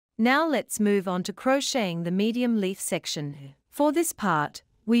Now let's move on to crocheting the medium leaf section. For this part,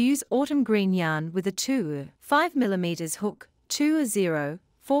 we use autumn green yarn with a 2.5mm hook, 2.0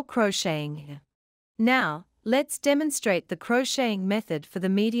 for crocheting. Now, let's demonstrate the crocheting method for the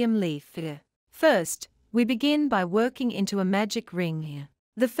medium leaf. First, we begin by working into a magic ring.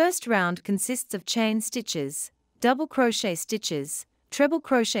 The first round consists of chain stitches, double crochet stitches, treble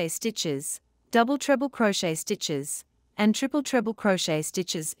crochet stitches, double treble crochet stitches, and triple treble crochet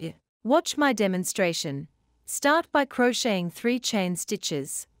stitches. Watch my demonstration. Start by crocheting 3 chain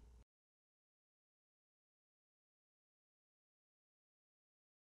stitches.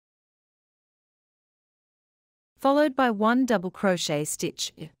 Followed by 1 double crochet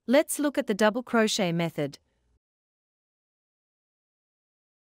stitch. Let's look at the double crochet method.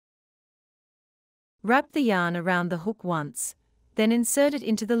 Wrap the yarn around the hook once, then insert it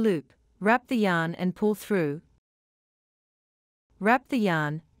into the loop, wrap the yarn and pull through. Wrap the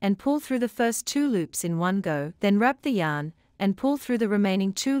yarn and pull through the first 2 loops in one go, then wrap the yarn and pull through the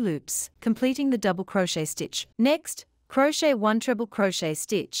remaining 2 loops, completing the double crochet stitch. Next, crochet 1 treble crochet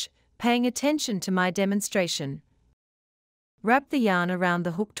stitch, paying attention to my demonstration. Wrap the yarn around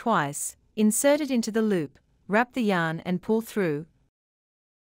the hook twice, insert it into the loop, wrap the yarn and pull through.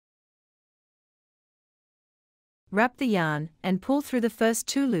 Wrap the yarn and pull through the first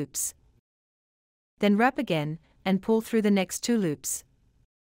 2 loops. Then wrap again and pull through the next 2 loops.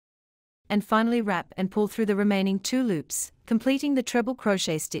 And finally wrap and pull through the remaining 2 loops, completing the treble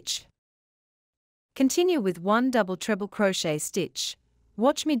crochet stitch. Continue with 1 double treble crochet stitch.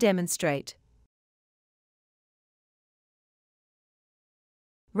 Watch me demonstrate.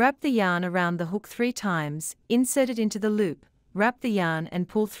 Wrap the yarn around the hook 3 times, insert it into the loop, wrap the yarn and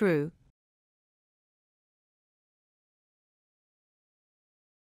pull through.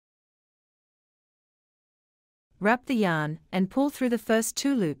 Wrap the yarn and pull through the first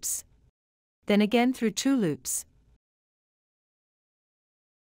 2 loops. Then again through 2 loops.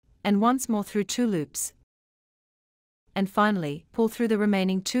 And once more through 2 loops. And finally, pull through the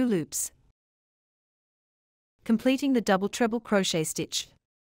remaining 2 loops, completing the double treble crochet stitch.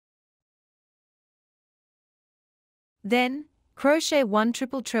 Then, crochet 1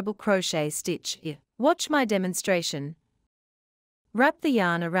 triple treble crochet stitch. Watch my demonstration. Wrap the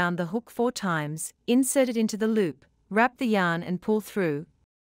yarn around the hook 4 times, insert it into the loop, wrap the yarn and pull through.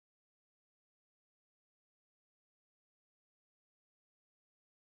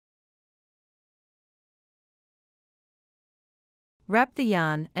 Wrap the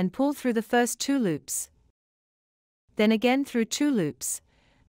yarn and pull through the first 2 loops. Then again through 2 loops.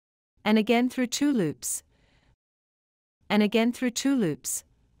 And again through 2 loops. And again through 2 loops.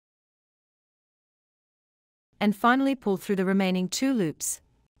 And finally pull through the remaining 2 loops,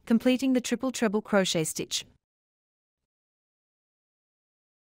 completing the triple treble crochet stitch.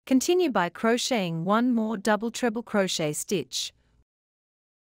 Continue by crocheting 1 more double treble crochet stitch.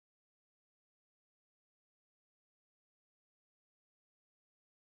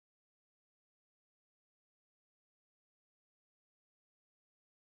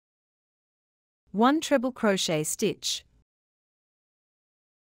 One treble crochet stitch.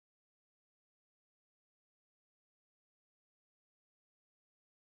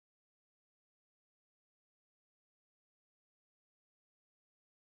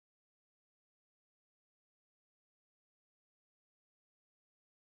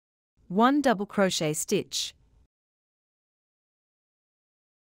 One double crochet stitch.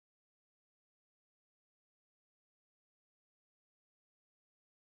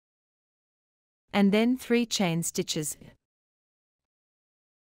 And then 3 chain stitches.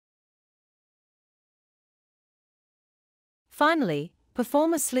 Finally,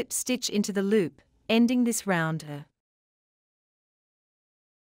 perform a slip stitch into the loop, ending this round.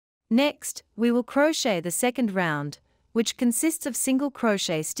 Next, we will crochet the second round, which consists of single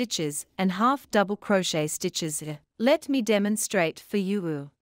crochet stitches and half double crochet stitches. Let me demonstrate for you.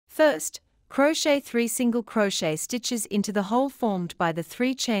 First, crochet 3 single crochet stitches into the hole formed by the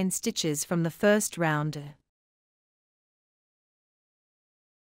 3 chain stitches from the first round.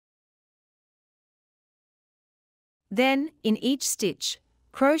 Then, in each stitch,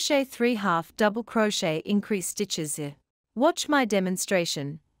 crochet 3 half double crochet increase stitches. Watch my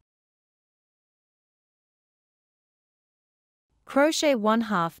demonstration. Crochet 1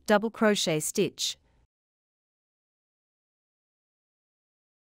 half double crochet stitch.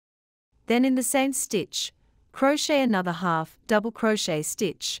 Then in the same stitch, crochet another half double crochet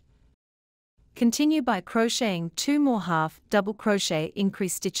stitch. Continue by crocheting 2 more half double crochet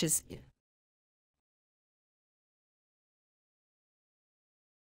increase stitches.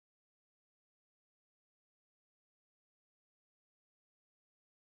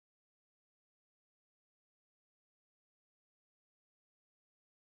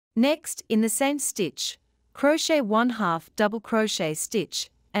 Next, in the same stitch, crochet 1/2 double crochet stitch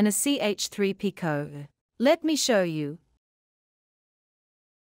and a ch3 picot. Let me show you.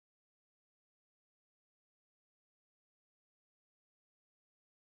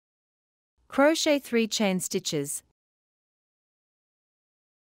 Crochet 3 chain stitches.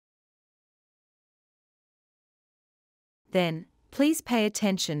 Then, please pay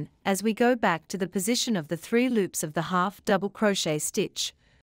attention as we go back to the position of the 3 loops of the half double crochet stitch.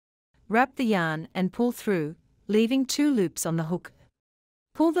 Wrap the yarn and pull through, leaving 2 loops on the hook.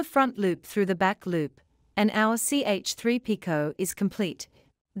 Pull the front loop through the back loop, and our ch3 picot is complete.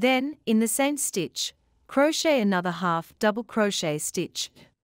 Then, in the same stitch, crochet another half double crochet stitch.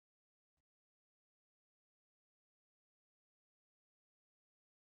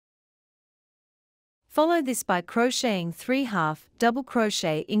 Follow this by crocheting 3 half double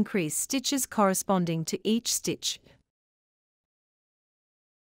crochet increase stitches corresponding to each stitch.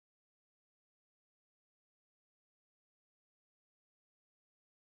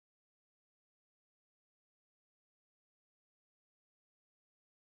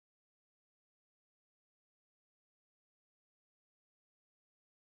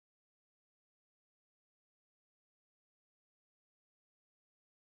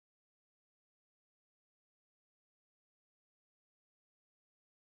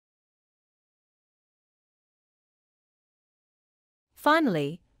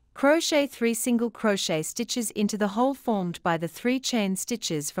 Finally, crochet 3 single crochet stitches into the hole formed by the 3 chain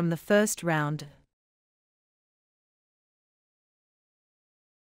stitches from the first round.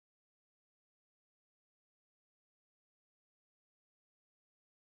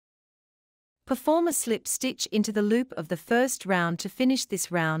 Perform a slip stitch into the loop of the first round to finish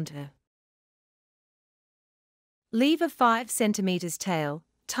this round. Leave a 5 cm tail,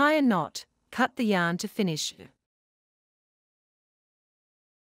 tie a knot, cut the yarn to finish.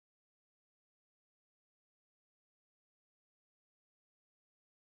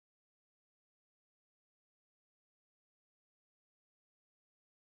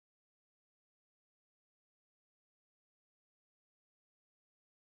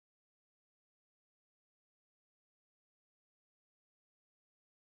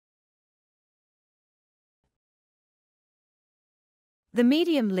 The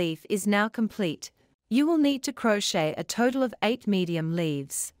medium leaf is now complete. You will need to crochet a total of 8 medium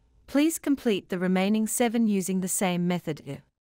leaves. Please complete the remaining 7 using the same method.